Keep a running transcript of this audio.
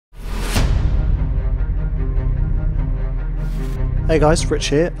Hey guys, Rich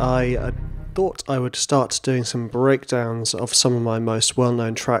here. I thought I would start doing some breakdowns of some of my most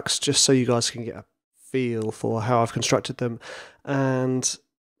well-known tracks just so you guys can get a feel for how I've constructed them and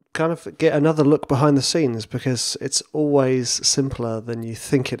kind of get another look behind the scenes, because it's always simpler than you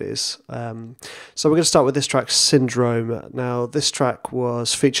think it is. So we're going to start with this track, Syndrome. Now, this track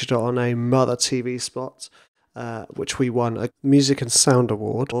was featured on a Mother TV spot, which we won a Music and Sound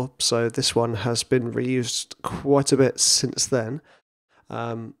Award for, so this one has been reused quite a bit since then.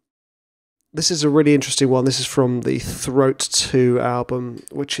 This is a really interesting one. This is from the Throat 2 album,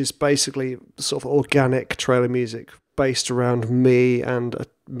 which is basically sort of organic trailer music based around me and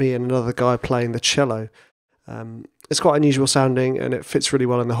another guy playing the cello. It's quite unusual sounding and it fits really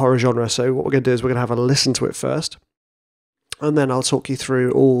well in the horror genre. So what we're going to do is we're going to have a listen to it first, and then I'll talk you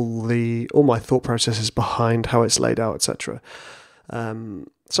through all my thought processes behind how it's laid out, etc.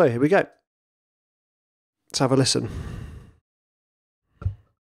 So here we go. Let's have a listen.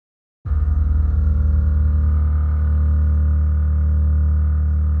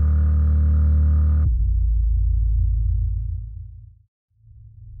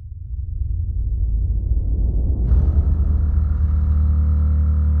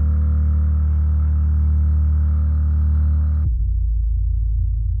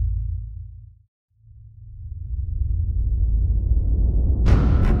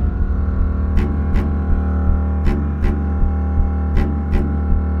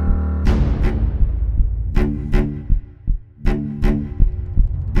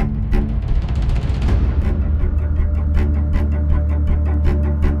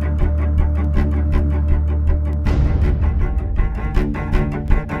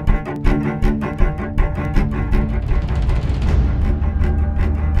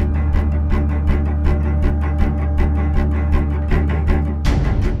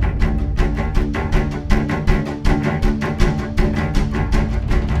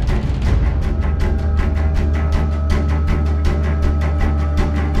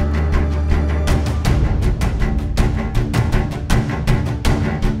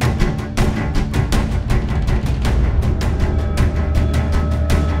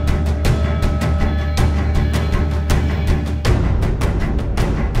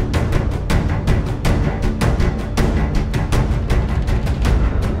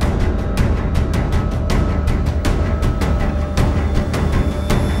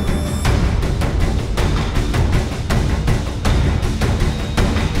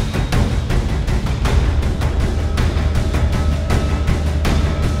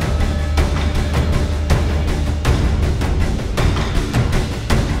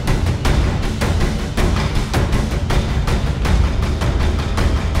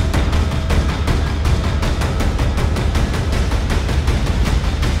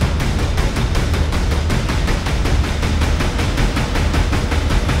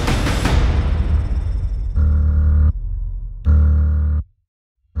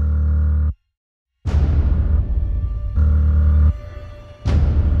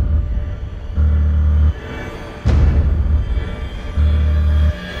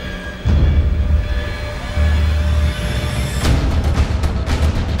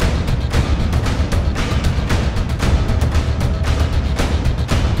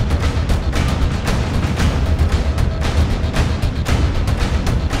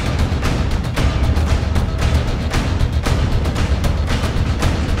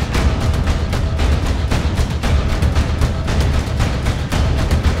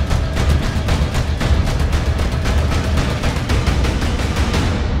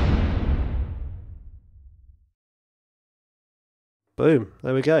 Boom,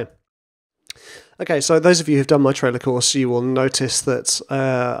 there we go. Okay, so those of you who've done my trailer course, you will notice that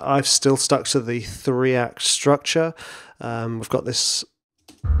I've still stuck to the 3-act structure. We've got this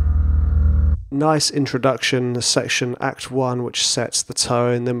nice introduction section, Act 1, which sets the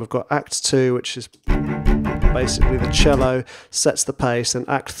tone. Then we've got Act 2, which is basically the cello, sets the pace. And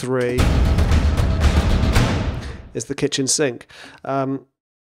Act 3 is the kitchen sink. But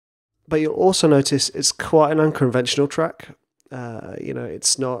you'll also notice it's quite an unconventional track.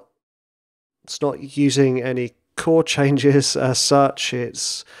 It's not using any chord changes as such.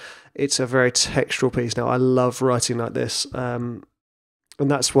 It's a very textural piece. Now, I love writing like this, and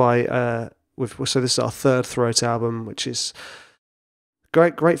that's why so this is our third Throat album, which is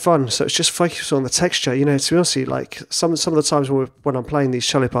great fun. So it's just focused on the texture. To be honest, like some of the times when I'm playing these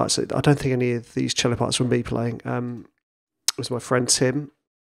cello parts, I don't think any of these cello parts were me playing. It was my friend Tim,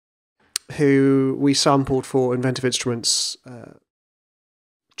 who we sampled for Inventive Instruments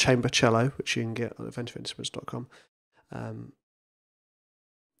chamber cello, which you can get on inventiveinstruments.com.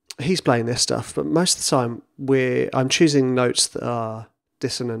 he's playing this stuff, but most of the time I'm choosing notes that are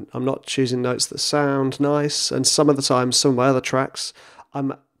dissonant. I'm not choosing notes that sound nice, and some of the time, some of my other tracks,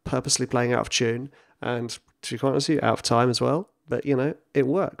 I'm purposely playing out of tune, and to be quite honest with you, out of time as well. But it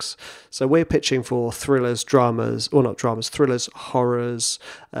works. So we're pitching for thrillers, dramas, or not dramas, thrillers, horrors,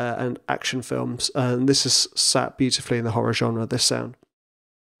 and action films, and this is sat beautifully in the horror genre, this sound.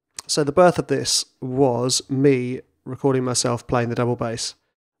 So the birth of this was me recording myself playing the double bass,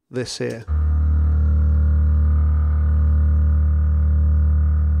 this here.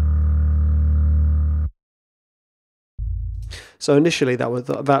 So initially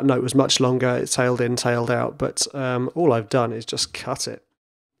that note was much longer, it tailed in, tailed out, but all I've done is just cut it.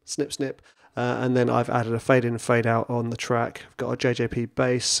 Snip, snip. And then I've added a fade in, fade out on the track. I've got a JJP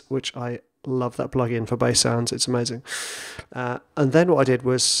bass, which I love that plugin for bass sounds, it's amazing. And then what I did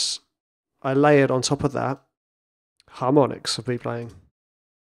was I layered on top of that harmonics of me playing.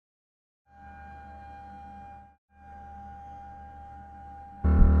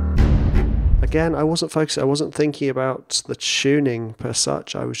 Again, I wasn't focusing, I wasn't thinking about the tuning per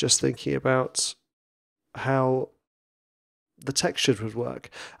such, I was just thinking about how the textures would work.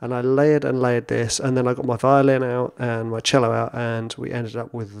 And I layered and layered this, and then I got my violin out and my cello out, and we ended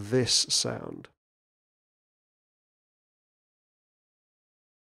up with this sound.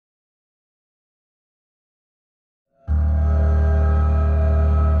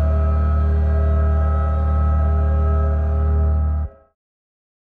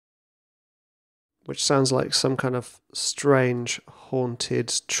 Which sounds like some kind of strange,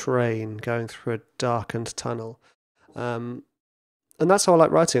 haunted train going through a darkened tunnel. And that's how I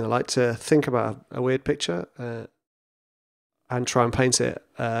like writing. I like to think about a weird picture and try and paint it.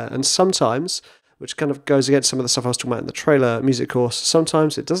 And sometimes, which kind of goes against some of the stuff I was talking about in the trailer music course,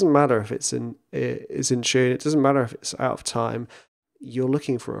 sometimes it doesn't matter if it's in tune, it doesn't matter if it's out of time. You're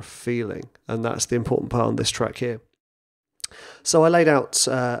looking for a feeling, and that's the important part on this track here. So I laid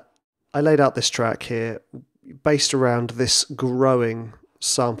out this track here based around this growing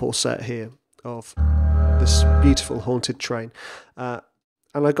sample set here of this beautiful haunted train. And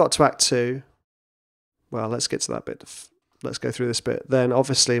I got to Act 2. Well, let's get to that bit. Let's go through this bit. Then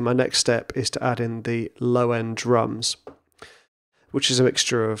obviously my next step is to add in the low-end drums, which is a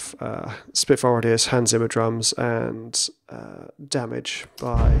mixture of Spitfire Audio's Hans Zimmer drums and Damage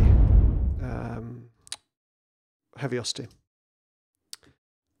by Heaviosity.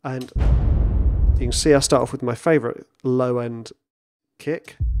 And you can see I start off with my favourite low-end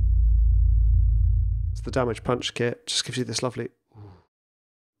kick. It's the Damage Punch kit. Just gives you this lovely,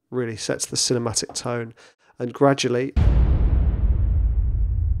 really sets the cinematic tone. And gradually,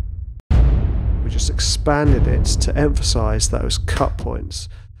 we just expanded it to emphasise those cut points,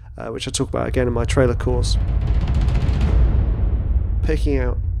 which I talk about again in my trailer course. Picking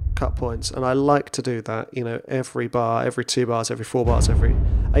out cut points, and I like to do that, every bar, every 2 bars, every 4 bars, every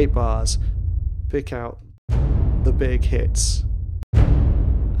 8 bars, pick out the big hits.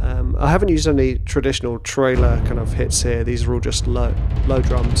 I haven't used any traditional trailer kind of hits here. These are all just low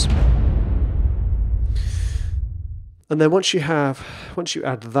drums. And then once you add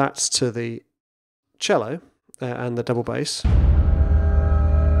that to the cello and the double bass,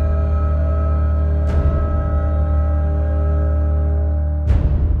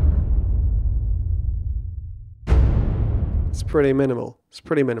 it's pretty minimal.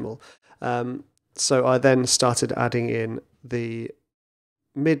 So I then started adding in the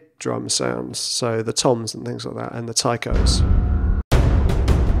mid drum sounds, so the toms and things like that, and the taikos,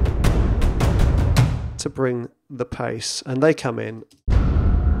 to bring the pace, and they come in.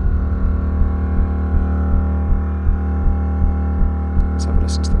 Let's have a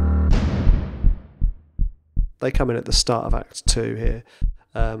listen to them. They come in at the start of Act 2 here.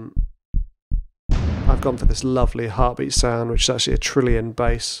 I've gone for this lovely heartbeat sound, which is actually a trillion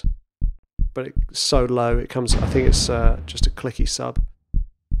bass, but it's so low it comes, I think it's just a clicky sub.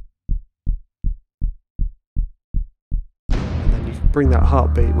 And then you can bring that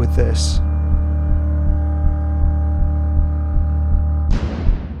heartbeat with this.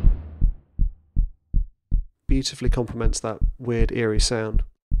 Beautifully complements that weird eerie sound.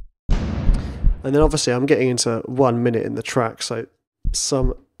 And then obviously I'm getting into 1 minute in the track, so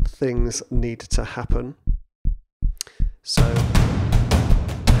some things need to happen. So,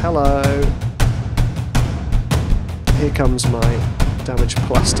 hello. Here comes my Damaged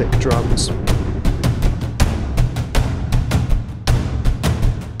plastic drums.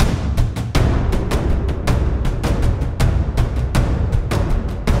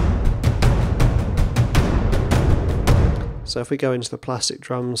 So if we go into the plastic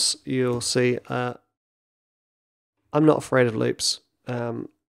drums, you'll see I'm not afraid of loops.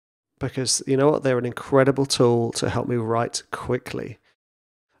 because you know what, they're an incredible tool to help me write quickly.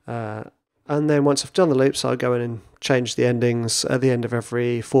 And then once I've done the loops, I'll go in and change the endings at the end of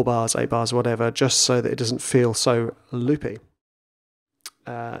every 4 bars, 8 bars, whatever, just so that it doesn't feel so loopy.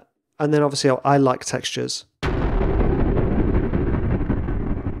 And then obviously I like textures.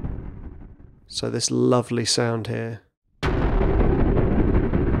 So this lovely sound here,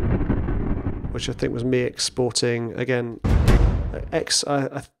 which I think was me exporting, again,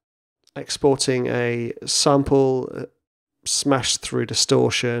 exporting a sample, smashed through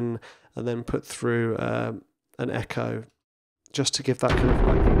distortion, and then put through an echo, just to give that kind of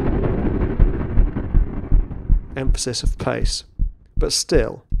like emphasis of pace. But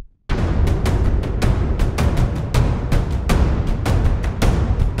still,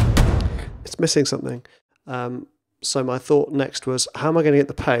 it's missing something. So my thought next was, how am I going to get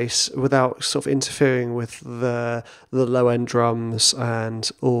the pace without sort of interfering with the low end drums and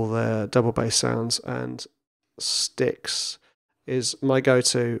all the double bass sounds? And sticks is my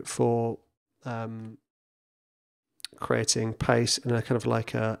go-to for creating pace in a kind of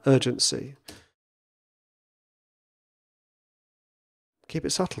like a urgency. Keep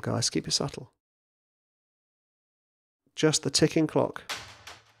it subtle, guys, keep it subtle. Just the ticking clock.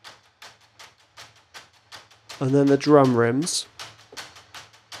 And then the drum rims.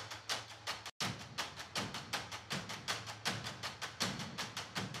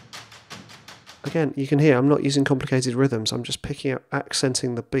 Again, you can hear I'm not using complicated rhythms, I'm just picking up,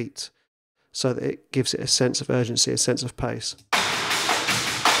 accenting the beat so that it gives it a sense of urgency, a sense of pace.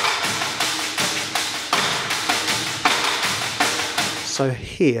 So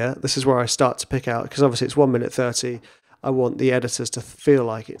here, this is where I start to pick out, because obviously it's 1 minute 30, I want the editors to feel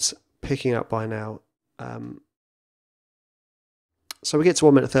like it's picking up by now. So we get to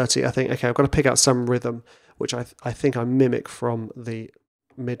 1 minute 30, I think, okay, I've got to pick out some rhythm, which I think I mimic from the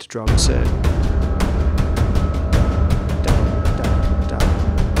mid drums here.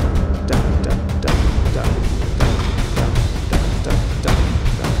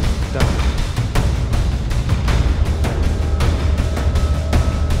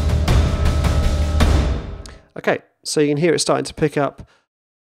 Okay, so you can hear it starting to pick up,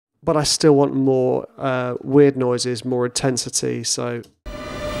 but I still want more weird noises, more intensity, so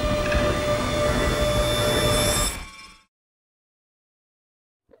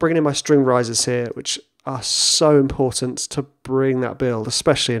bringing in my string risers here, which are so important to bring that build,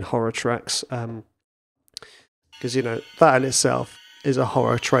 especially in horror tracks, because you know that in itself is a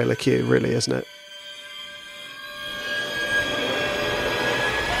horror trailer cue, really, isn't it?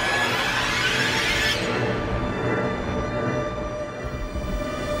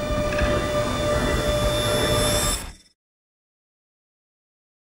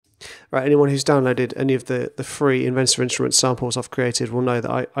 Right, anyone who's downloaded any of the free Inventor Instruments samples I've created will know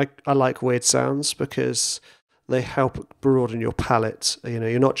that I like weird sounds because they help broaden your palette. You know,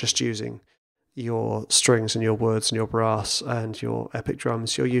 you're not just using your strings and your woods and your brass and your epic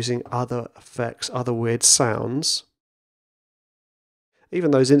drums, you're using other effects, other weird sounds.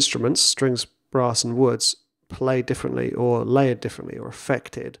 Even those instruments, strings, brass and woods, play differently or layered differently or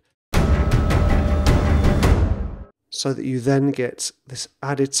affected, so that you then get this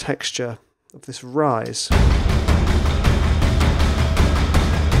added texture of this rise.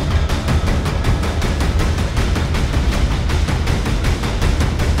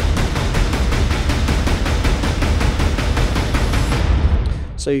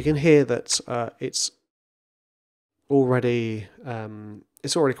 So you can hear that it's already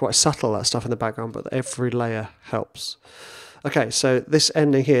quite subtle, that stuff in the background, but every layer helps. Okay, so this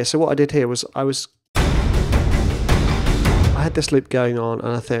ending here. So what I did here was I had this loop going on, and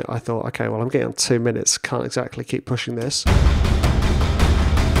I thought, okay, well, I'm getting on 2 minutes, can't exactly keep pushing this.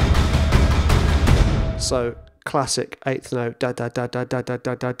 So classic 8th note, da da da da da da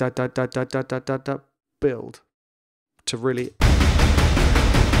da da da da da da da da da da build to really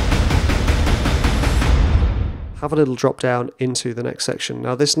have a little drop down into the next section.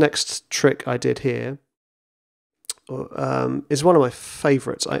 Now this next trick I did here is one of my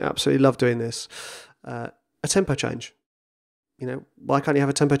favourites. I absolutely love doing this. A tempo change. You know, why can't you have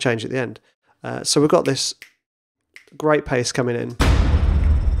a tempo change at the end? So we've got this great pace coming in.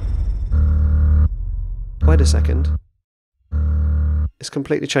 Wait a second. It's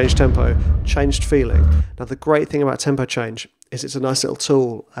completely changed tempo, changed feeling. Now the great thing about tempo change is it's a nice little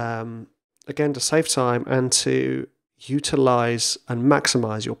tool, again, to save time and to utilize and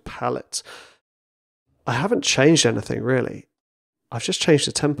maximize your palette. I haven't changed anything really. I've just changed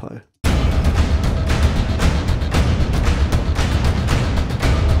the tempo.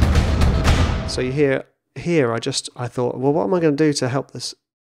 So you hear here, I thought, well, what am I going to do to help this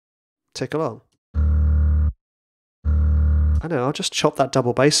tick along. I know, I'll just chop that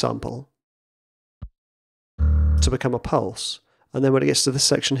double bass sample to become a pulse, and then when it gets to this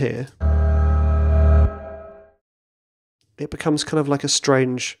section here, it becomes kind of like a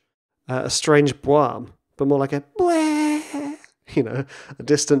strange Brahms, but more like a you know, a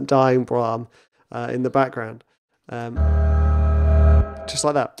distant dying Brahms in the background, just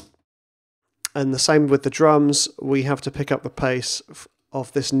like that. And the same with the drums. We have to pick up the pace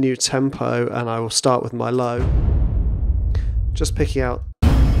of this new tempo, and I will start with my low, just picking out.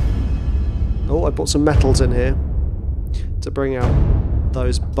 Oh, I brought some metals in here to bring out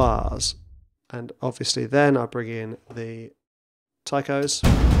those bars, and obviously then I bring in the taikos.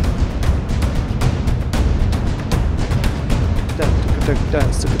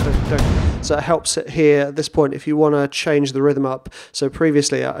 So it helps it here at this point if you want to change the rhythm up. So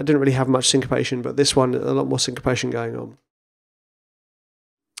previously I didn't really have much syncopation, but this one, a lot more syncopation going on.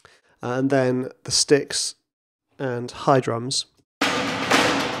 And then the sticks and high drums.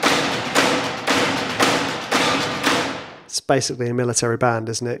 It's basically a military band,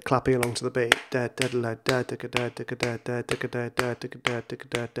 isn't it? Clapping along to the beat.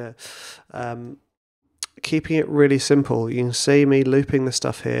 Keeping it really simple. You can see me looping the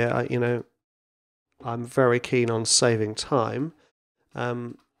stuff here. You know, I'm very keen on saving time.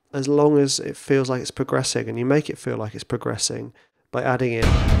 As long as it feels like it's progressing, and you make it feel like it's progressing by adding in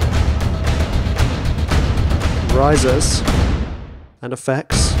risers and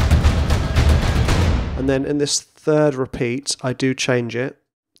effects. And then in this third repeat, I do change it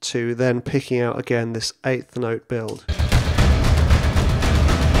to then picking out again this 8th note build.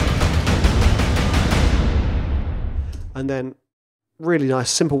 And then, really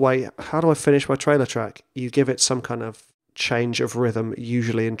nice, simple way, how do I finish my trailer track? You give it some kind of change of rhythm,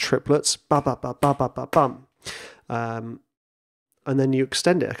 usually in triplets, ba-ba-ba-ba-ba-ba-bum. And then you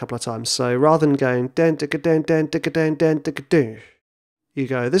extend it a couple of times. So rather than going den digga den den digga den den digga do, you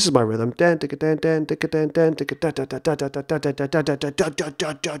go, this is my rhythm, den digga den den digga den den digga da da da da da da da da da da da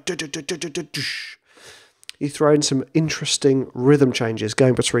da da da da. You throw in some interesting rhythm changes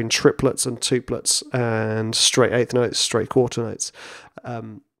going between triplets and tuplets and straight 8th notes, straight quarter notes.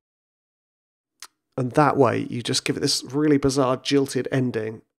 And that way you just give it this really bizarre jilted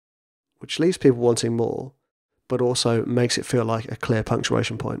ending, which leaves people wanting more, but also makes it feel like a clear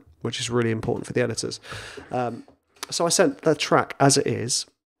punctuation point, which is really important for the editors. So I sent the track as it is,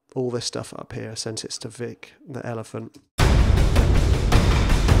 all this stuff up here, I sent it to Vic, the elephant.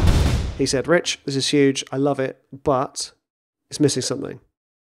 He said, Rich, this is huge, I love it, but it's missing something.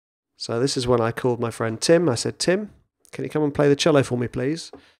 So this is when I called my friend Tim. I said, Tim, can you come and play the cello for me,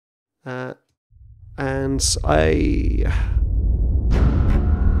 please? And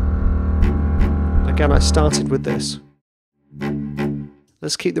again, I started with this.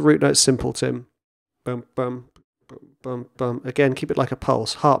 Let's keep the root notes simple, Tim. Bum, bum, bum, bum, bum. Again, keep it like a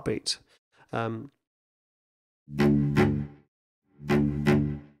pulse, heartbeat.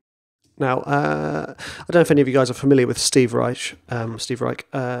 Now, I don't know if any of you guys are familiar with Steve Reich.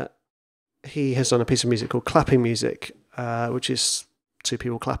 He has done a piece of music called Clapping Music, which is two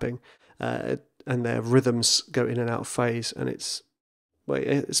people clapping, and their rhythms go in and out of phase, and it's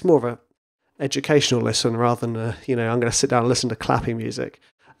more of a educational listen rather than I'm going to sit down and listen to clapping music.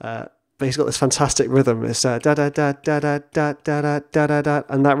 But he's got this fantastic rhythm. It's da da da da da da da da da da da,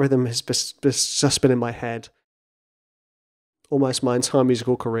 and that rhythm has just been in my head almost my entire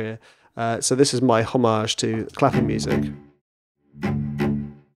musical career. So this is my homage to clapping music.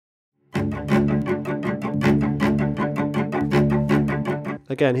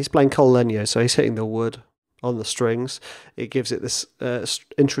 Again, he's playing Col Legno, so he's hitting the wood on the strings. It gives it this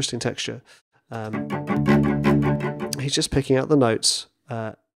interesting texture. He's just picking out the notes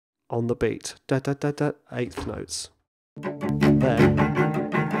on the beat. Da da da da, 8th notes. Then,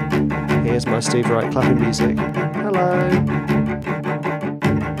 here's my Steve Reich clapping music. Hello.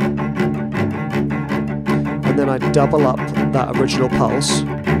 And then I double up that original pulse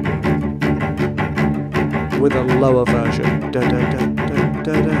with a lower version. Da, da, da, da,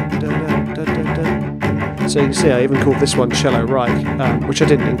 da, da, da, da, da. So you can see I even called this one Cello Reich, which I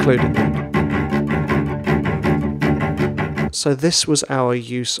didn't include in there. So this was our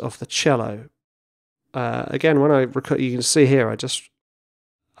use of the cello. Again, when I record, you can see here,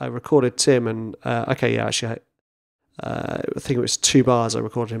 I recorded Tim and, I think it was 2 bars I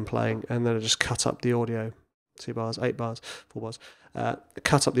recorded him playing, and then I just cut up the audio. 2 bars, 8 bars, 4 bars.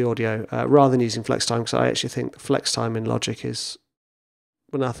 Cut up the audio rather than using flex time, because I actually think the flex time in Logic is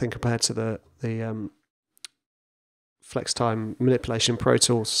nothing compared to the flex time manipulation Pro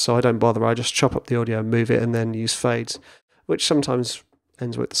Tools. So I don't bother. I just chop up the audio, move it, and then use fades, which sometimes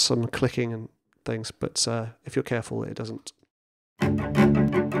ends with some clicking and things, but if you're careful, it doesn't.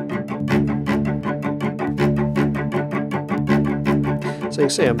 So you can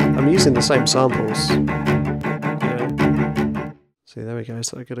see I'm using the same samples. See, there we go.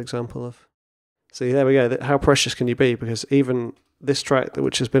 Is that a good example of? See, there we go. How precious can you be? Because even this track,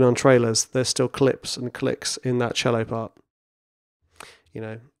 which has been on trailers, there's still clips and clicks in that cello part. You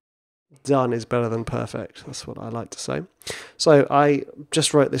know, done is better than perfect. That's what I like to say. So I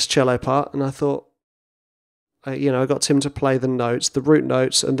just wrote this cello part, and I thought, I got Tim to play the notes, the root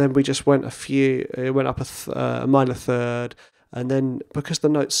notes, and then we just went it went up a minor third, and then because the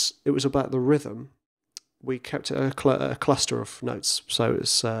notes, it was about the rhythm, we kept it a cluster of notes. So it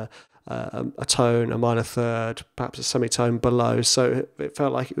was a tone, a minor third, perhaps a semitone below, so it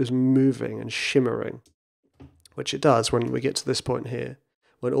felt like it was moving and shimmering, which it does when we get to this point here,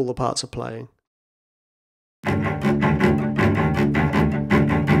 when all the parts are playing.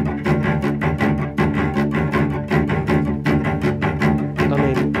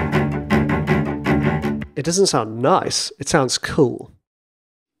 It doesn't sound nice, it sounds cool.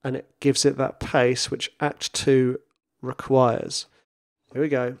 And it gives it that pace which Act 2 requires. Here we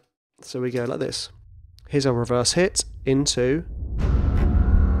go. So we go like this. Here's our reverse hit into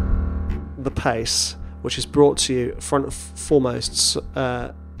the pace, which is brought to you front and foremost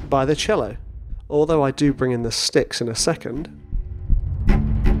by the cello. Although I do bring in the sticks in a second.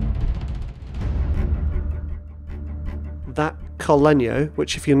 That col legno,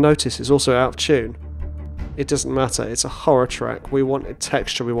 which if you notice is also out of tune, it doesn't matter, it's a horror track. We want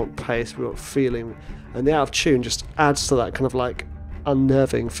texture, we want pace, we want feeling, and the out of tune just adds to that kind of like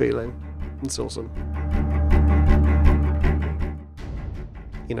unnerving feeling. It's awesome.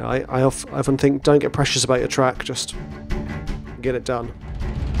 You know, I often think, don't get precious about your track, just get it done.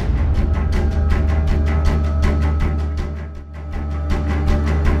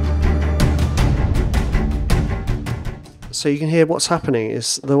 So you can hear what's happening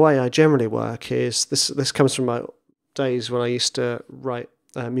is the way I generally work is this comes from my days when I used to write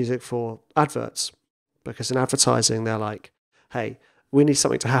music for adverts, because in advertising they're like, hey, we need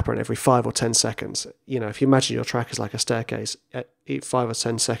something to happen every 5 or 10 seconds. You know, if you imagine your track is like a staircase, at 5 or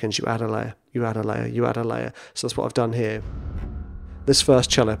 10 seconds you add a layer, you add a layer, you add a layer. So that's what I've done here. This first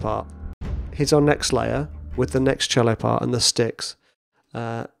cello part, here's our next layer with the next cello part and the sticks.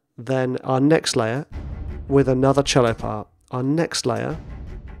 Then our next layer with another cello part, our next layer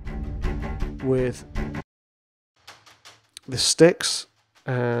with the sticks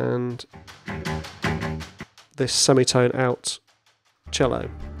and this semitone out cello.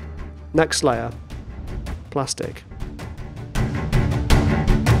 Next layer, plastic.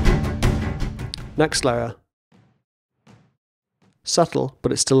 Next layer, subtle,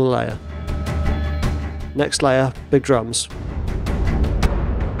 but it's still a layer. Next layer, big drums.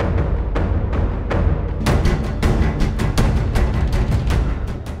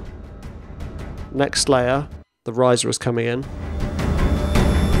 Next layer, the riser is coming in.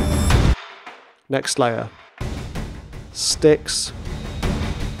 Next layer, sticks,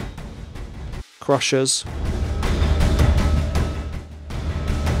 crushers.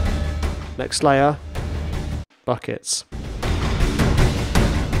 Next layer, buckets.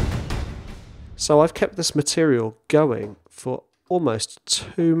 So I've kept this material going for almost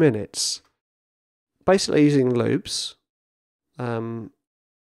 2 minutes, basically using loops.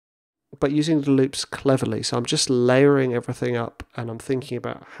 But using the loops cleverly. So I'm just layering everything up, and I'm thinking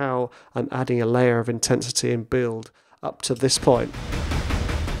about how I'm adding a layer of intensity and build up to this point.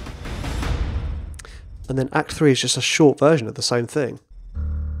 And then Act 3 is just a short version of the same thing.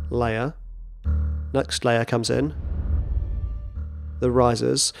 Layer. Next layer comes in. The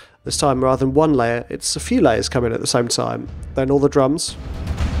risers. This time, rather than one layer, it's a few layers coming at the same time. Then all the drums.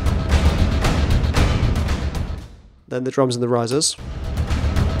 Then the drums and the risers.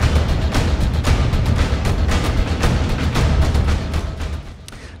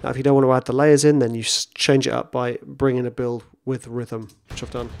 Now if you don't want to add the layers in, then you change it up by bringing a build with rhythm, which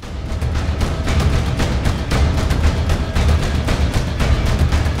I've done.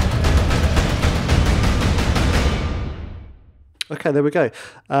 Okay, there we go.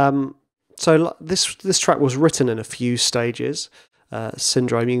 So this track was written in a few stages.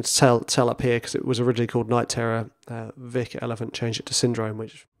 Syndrome, you can tell up here because it was originally called Night Terror. Vic Elephant changed it to Syndrome,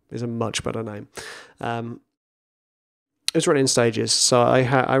 which is a much better name. It was written in stages, so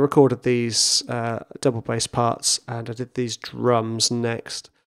I recorded these double bass parts, and I did these drums next,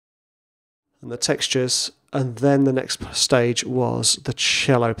 and the textures, and then the next stage was the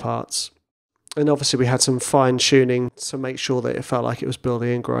cello parts. And obviously we had some fine tuning to make sure that it felt like it was building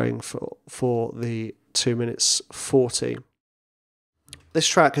and growing for the 2 minutes 40. this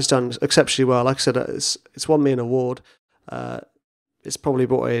track has done exceptionally well. Like I said, it's won me an award. It's probably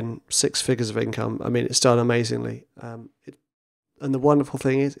brought in 6 figures of income. I mean, it's done amazingly. And the wonderful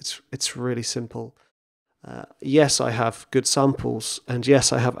thing is, it's really simple. Yes, I have good samples, and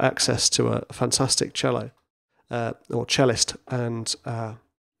yes, I have access to a fantastic cello or cellist, and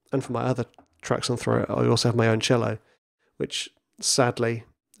for my other tracks on Throw It, I also have my own cello, which sadly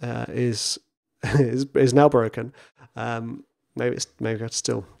is now broken. Maybe I'd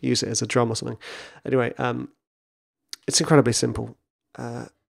still use it as a drum or something. Anyway, it's incredibly simple.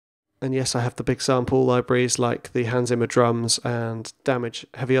 And yes, I have the big sample libraries like the Hans Zimmer drums and Damage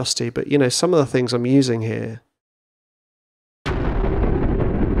Heaviosity, but some of the things I'm using here,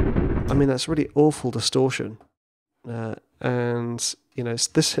 I mean, that's really awful distortion. And it's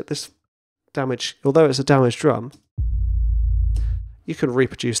this Damage, although it's a Damage drum, you can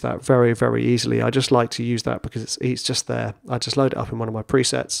reproduce that very, very easily. I just like to use that because it's just there. I just load it up in one of my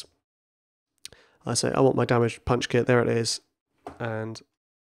presets. I say, I want my Damage punch kit, there it is, and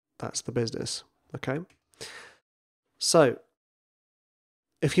that's the business, okay? So,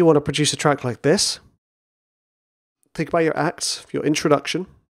 if you want to produce a track like this, think about your acts, your introduction,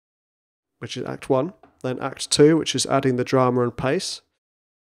 which is Act 1, then Act 2, which is adding the drama and pace,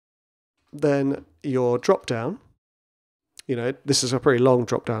 then your drop down. This is a pretty long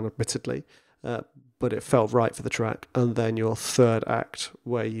drop down, admittedly, but it felt right for the track, and then your third act,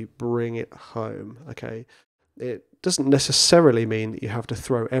 where you bring it home, okay? It doesn't necessarily mean that you have to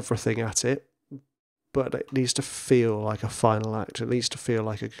throw everything at it, but it needs to feel like a final act. It needs to feel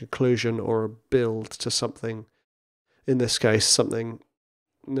like a conclusion or a build to something, in this case, something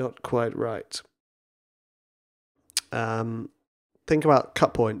not quite right. Think about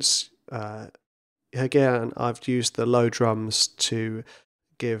cut points. Again, I've used the low drums to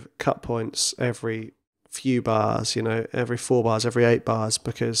give cut points every few bars, every 4 bars, every 8 bars,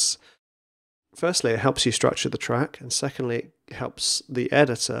 because firstly, it helps you structure the track, and secondly, it helps the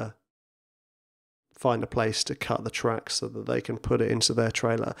editor find a place to cut the track so that they can put it into their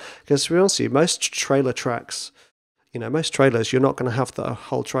trailer. Because to be honest with you, most trailer tracks, most trailers, you're not going to have the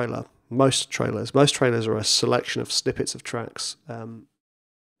whole trailer. Most trailers are a selection of snippets of tracks. Some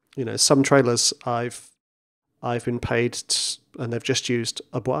trailers I've been paid and they've just used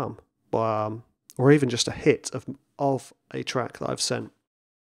a boom, or even just a hit of a track that I've sent.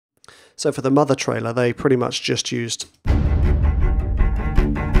 So for the mother trailer, they pretty much just used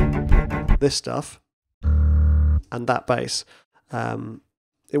this stuff and that bass.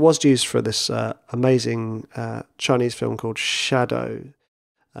 It was used for this amazing Chinese film called Shadow.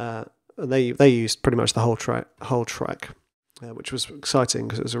 They used pretty much the whole track, which was exciting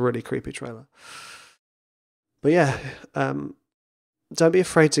because it was a really creepy trailer. But yeah, don't be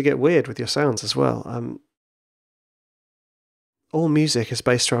afraid to get weird with your sounds as well. All music is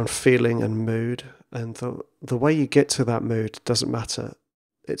based around feeling and mood, and the way you get to that mood doesn't matter.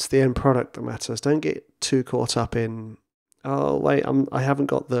 It's the end product that matters. Don't get too caught up in, oh wait, I haven't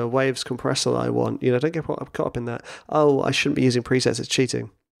got the waves compressor that I want. Don't get caught up in that. Oh, I shouldn't be using presets. It's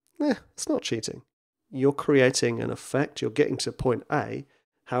cheating. It's not cheating. You're creating an effect. You're getting to point A,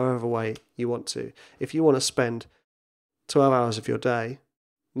 however way you want to. If you want to spend 12 hours of your day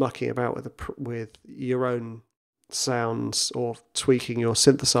mucking about with your own sounds or tweaking your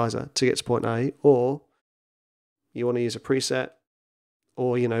synthesizer to get to point A, or you want to use a preset,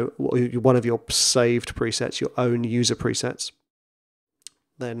 or one of your saved presets, your own user presets,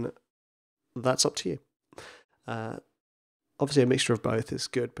 then that's up to you. Obviously a mixture of both is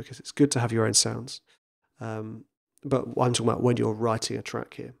good because it's good to have your own sounds, but I'm talking about when you're writing a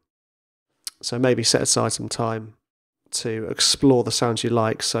track here. So maybe set aside some time to explore the sounds you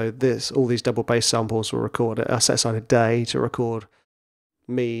like. So all these double bass samples will record. I set aside a day to record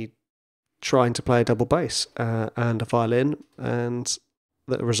me trying to play a double bass and a violin, and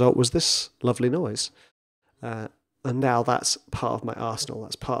the result was this lovely noise. And now that's part of my arsenal.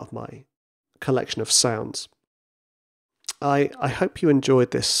 That's part of my collection of sounds. I hope you enjoyed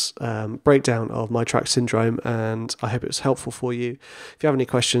this breakdown of my track syndrome, and I hope it was helpful for you. If you have any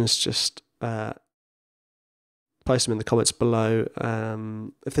questions, just post them in the comments below.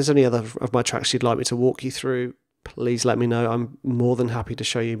 If there's any other of my tracks you'd like me to walk you through, please let me know. I'm more than happy to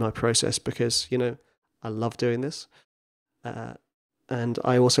show you my process because, I love doing this. And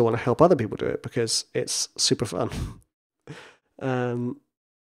I also want to help other people do it because it's super fun.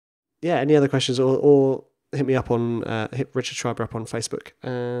 Any other questions or hit me up on, hit Richard Schrieber up on Facebook.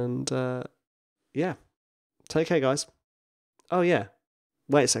 And take care, guys. Oh yeah,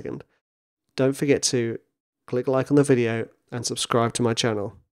 wait a second. Don't forget to click like on the video and subscribe to my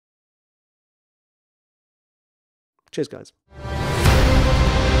channel. Cheers, guys.